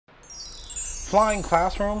flying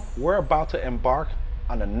classroom, we're about to embark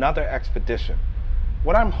on another expedition.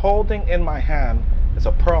 What I'm holding in my hand is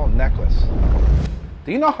a pearl necklace.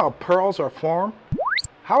 Do you know how pearls are formed?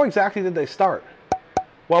 How exactly did they start?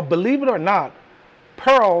 Well, believe it or not,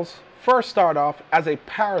 pearls first start off as a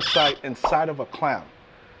parasite inside of a clam.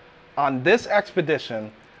 On this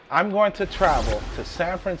expedition, I'm going to travel to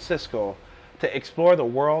San Francisco to explore the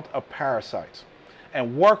world of parasites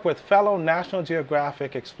and work with fellow National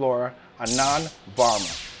Geographic Explorer Anand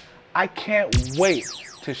Varma. I can't wait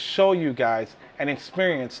to show you guys and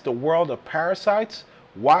experience the world of parasites,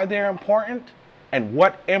 why they're important, and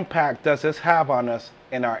what impact does this have on us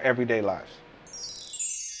in our everyday lives.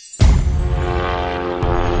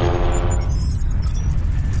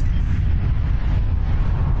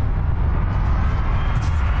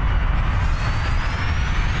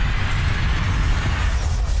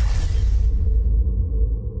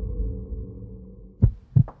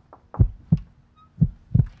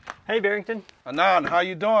 Hey Barrington. Anand, how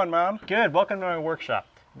you doing, man? Good, welcome to my workshop.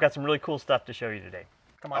 I've got some really cool stuff to show you today.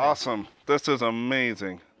 Come on Awesome, this is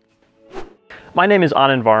amazing. My name is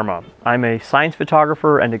Anand Varma. I'm a science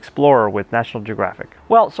photographer and explorer with National Geographic.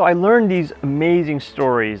 Well, so I learned these amazing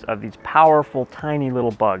stories of these powerful, tiny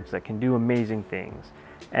little bugs that can do amazing things.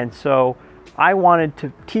 And so I wanted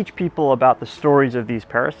to teach people about the stories of these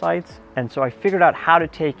parasites, and so I figured out how to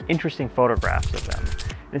take interesting photographs of them.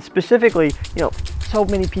 And specifically, so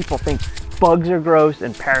many people think bugs are gross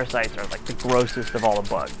and parasites are like the grossest of all the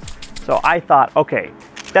bugs. So I thought, okay,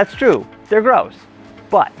 that's true, they're gross.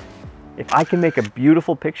 But if I can make a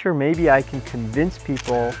beautiful picture, maybe I can convince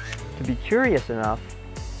people to be curious enough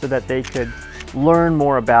so that they could learn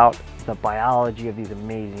more about the biology of these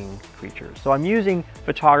amazing creatures. So I'm using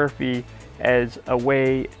photography as a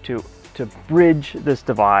way to bridge this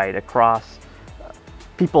divide across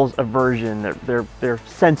people's aversion, their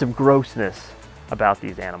sense of grossness about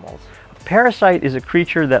these animals. A parasite is a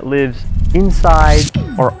creature that lives inside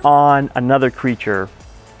or on another creature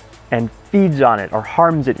and feeds on it or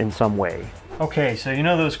harms it in some way. Okay, so you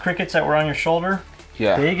know those crickets that were on your shoulder?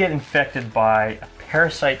 Yeah. They get infected by a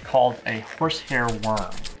parasite called a horsehair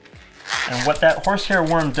worm. And what that horsehair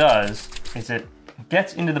worm does is it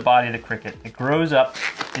gets into the body of the cricket, it grows up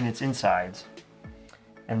in its insides,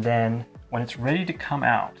 and then when it's ready to come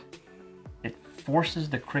out, it forces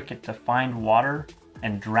the cricket to find water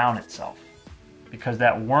and drown itself because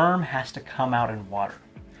that worm has to come out in water.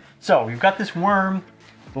 So we've got this worm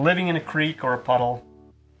living in a creek or a puddle.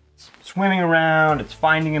 It's swimming around, it's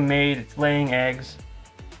finding a mate, it's laying eggs.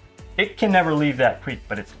 It can never leave that creek,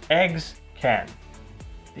 but its eggs can.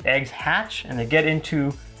 The eggs hatch and they get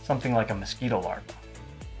into something like a mosquito larva.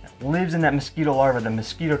 It lives in that mosquito larva, the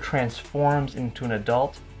mosquito transforms into an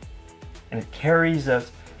adult, and it carries those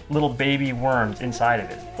little baby worms inside of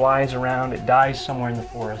it. It flies around, it dies somewhere in the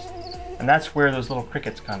forest, and that's where those little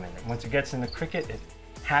crickets come in. And once it gets in the cricket, it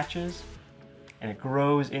hatches and it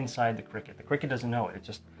grows inside the cricket. The cricket doesn't know it. It's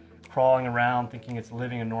just crawling around thinking it's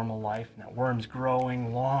living a normal life, and that worm's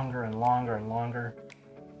growing longer and longer and longer.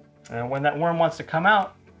 And when that worm wants to come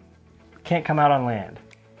out, it can't come out on land.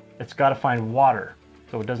 It's got to find water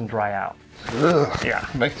so it doesn't dry out. Ugh, yeah.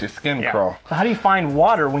 Makes your skin crawl. So how do you find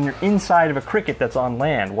water when you're inside of a cricket that's on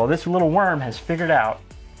land? Well, this little worm has figured out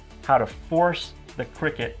how to force the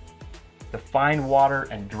cricket to find water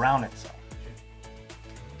and drown itself.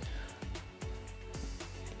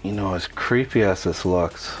 You know, as creepy as this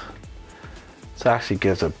looks, this actually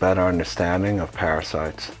gives a better understanding of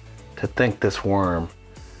parasites. To think this worm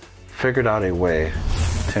figured out a way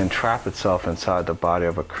to entrap itself inside the body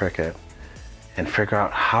of a cricket and figure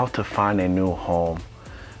out how to find a new home,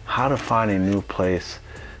 how to find a new place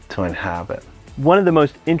to inhabit. One of the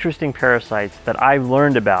most interesting parasites that I've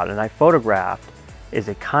learned about and I photographed is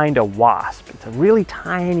a kind of wasp. It's a really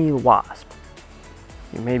tiny wasp,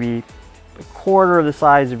 maybe a quarter of the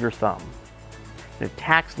size of your thumb. It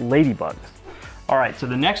attacks ladybugs. All right, so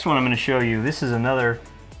the next one I'm going to show you, this is another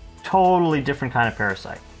totally different kind of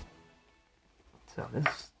parasite. So this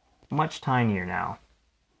is much tinier now.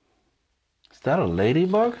 Is that a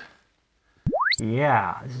ladybug?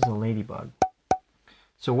 Yeah, this is a ladybug.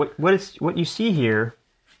 So what you see here,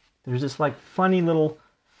 there's this like funny little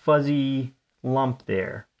fuzzy lump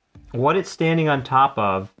there. What it's standing on top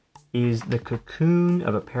of is the cocoon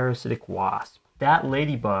of a parasitic wasp. That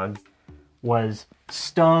ladybug was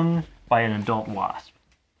stung by an adult wasp.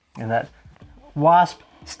 And that wasp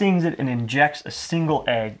stings it and injects a single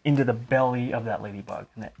egg into the belly of that ladybug.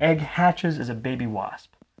 And the egg hatches as a baby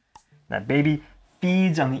wasp. That baby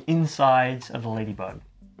feeds on the insides of the ladybug.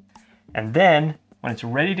 And then, when it's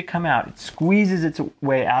ready to come out, it squeezes its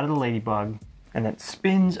way out of the ladybug and then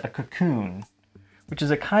spins a cocoon which is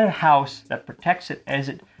a kind of house that protects it as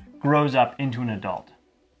it grows up into an adult.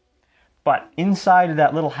 But inside of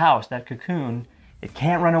that little house, that cocoon, it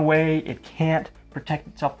can't run away, it can't protect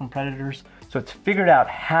itself from predators, so it's figured out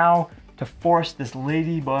how to force this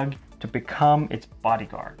ladybug to become its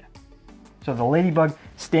bodyguard. So the ladybug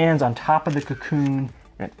stands on top of the cocoon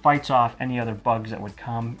and it fights off any other bugs that would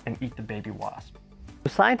come and eat the baby wasp.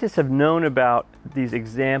 Scientists have known about these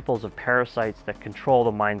examples of parasites that control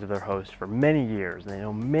the minds of their hosts for many years. And they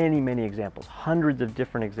know many examples, hundreds of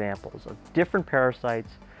different examples of different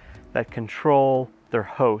parasites that control their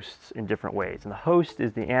hosts in different ways. And the host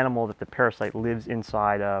is the animal that the parasite lives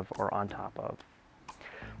inside of or on top of.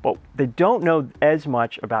 But they don't know as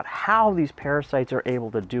much about how these parasites are able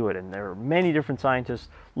to do it. And there are many different scientists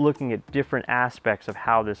looking at different aspects of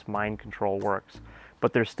how this mind control works.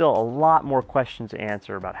 But there's still a lot more questions to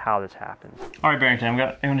answer about how this happens. All right, Barrington, I'm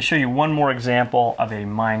going to show you one more example of a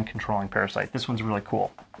mind controlling parasite. This one's really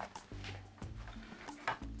cool.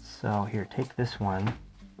 So here, take this one.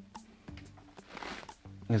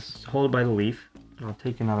 Just hold it by the leaf. I'll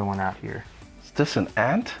take another one out here. Is this an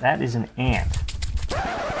ant? That is an ant.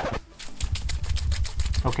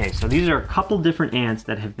 Okay, so these are a couple different ants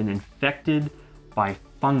that have been infected by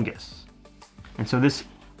fungus. And so this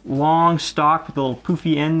long stalk with a little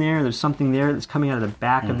poofy end there's something there that's coming out of the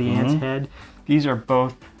back of the ant's head. These are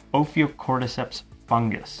both Ophiocordyceps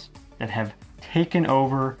fungus that have taken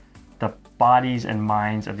over the bodies and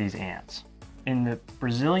minds of these ants. In the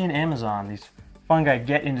Brazilian Amazon, these fungi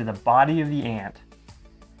get into the body of the ant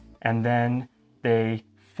and then they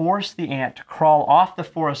force the ant to crawl off the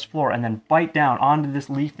forest floor and then bite down onto this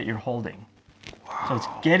leaf that you're holding. Wow. So it's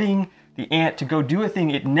getting the ant to go do a thing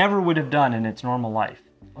it never would have done in its normal life.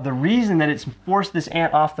 The reason that it's forced this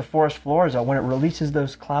ant off the forest floor is that when it releases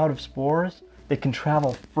those cloud of spores, they can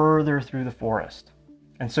travel further through the forest.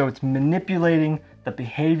 And so it's manipulating the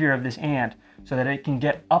behavior of this ant so that it can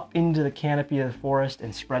get up into the canopy of the forest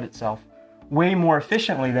and spread itself way more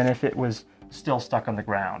efficiently than if it was still stuck on the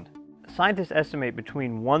ground. Scientists estimate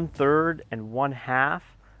between 1/3 and 1/2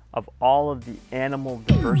 of all of the animal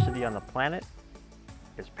diversity on the planet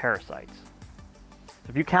is parasites. So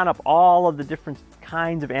if you count up all of the different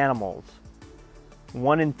kinds of animals,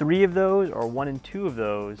 1 in 3 of those or 1 in 2 of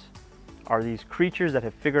those are these creatures that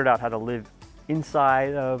have figured out how to live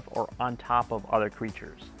inside of or on top of other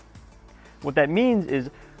creatures. What that means is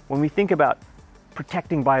when we think about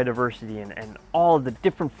protecting biodiversity and all of the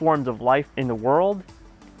different forms of life in the world,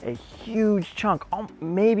 a huge chunk,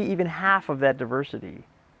 maybe even half of that diversity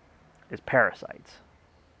is parasites.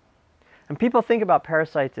 And people think about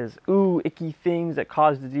parasites as, ooh, icky things that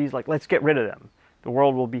cause disease, like let's get rid of them. The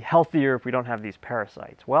world will be healthier if we don't have these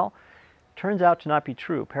parasites. Well, it turns out to not be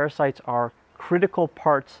true. Parasites are critical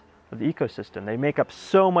parts of the ecosystem. They make up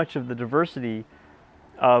so much of the diversity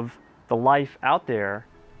of the life out there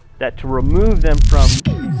that to remove them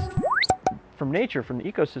from nature, from the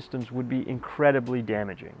ecosystems, would be incredibly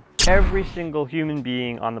damaging. Every single human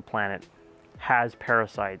being on the planet has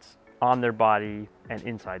parasites on their body and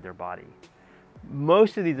inside their body.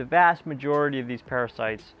 Most of these, the vast majority of these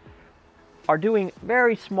parasites are doing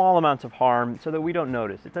very small amounts of harm so that we don't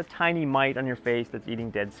notice. It's a tiny mite on your face that's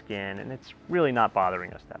eating dead skin, and it's really not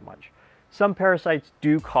bothering us that much. Some parasites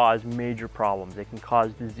do cause major problems. They can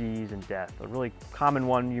cause disease and death. A really common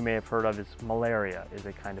one you may have heard of is malaria, is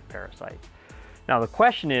a kind of parasite. Now the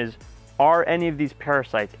question is, are any of these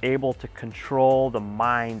parasites able to control the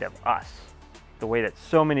mind of us the way that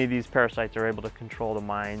so many of these parasites are able to control the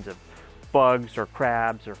minds of bugs or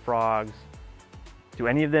crabs or frogs? Do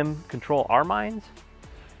any of them control our minds?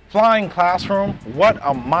 Flying classroom, what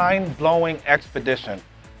a mind-blowing expedition.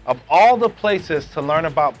 Of all the places to learn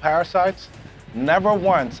about parasites, never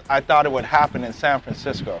once I thought it would happen in San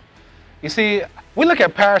Francisco. You see, we look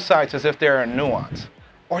at parasites as if they're a nuance,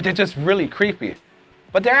 or they're just really creepy,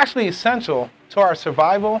 but they're actually essential to our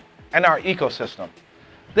survival and our ecosystem.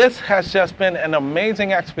 This has just been an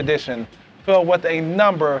amazing expedition filled with a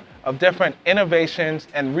number of different innovations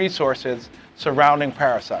and resources surrounding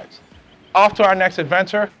parasites. Off to our next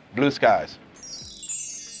adventure, blue skies.